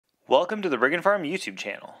Welcome to the Rig and Farm YouTube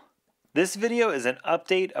channel. This video is an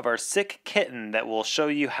update of our sick kitten that will show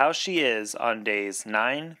you how she is on days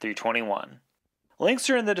 9 through 21. Links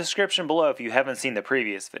are in the description below if you haven't seen the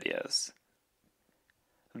previous videos.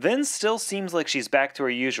 Vin still seems like she's back to her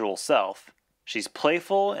usual self. She's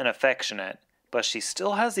playful and affectionate, but she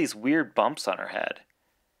still has these weird bumps on her head.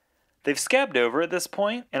 They've scabbed over at this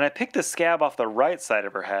point, and I picked the scab off the right side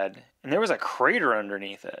of her head, and there was a crater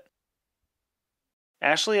underneath it.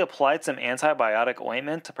 Ashley applied some antibiotic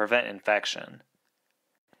ointment to prevent infection.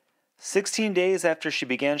 16 days after she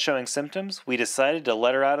began showing symptoms, we decided to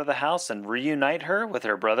let her out of the house and reunite her with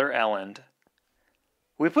her brother Elland.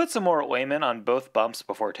 We put some more ointment on both bumps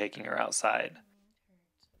before taking her outside.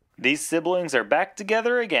 These siblings are back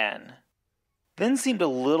together again. Vin seemed a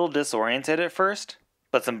little disoriented at first,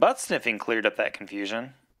 but some butt sniffing cleared up that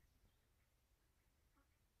confusion.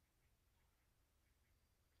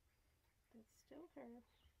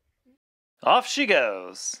 Off she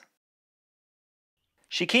goes.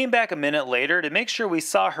 She came back a minute later to make sure we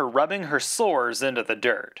saw her rubbing her sores into the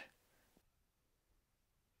dirt.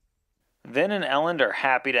 Vin and Elland are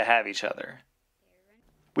happy to have each other.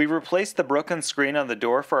 We replaced the broken screen on the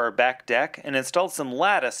door for our back deck and installed some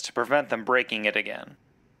lattice to prevent them breaking it again.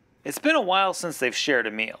 It's been a while since they've shared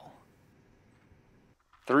a meal.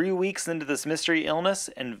 3 weeks into this mystery illness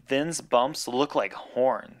and Vin's bumps look like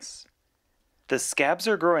horns. The scabs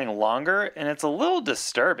are growing longer and it's a little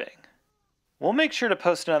disturbing. We'll make sure to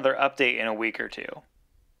post another update in a week or two.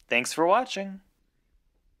 Thanks for watching.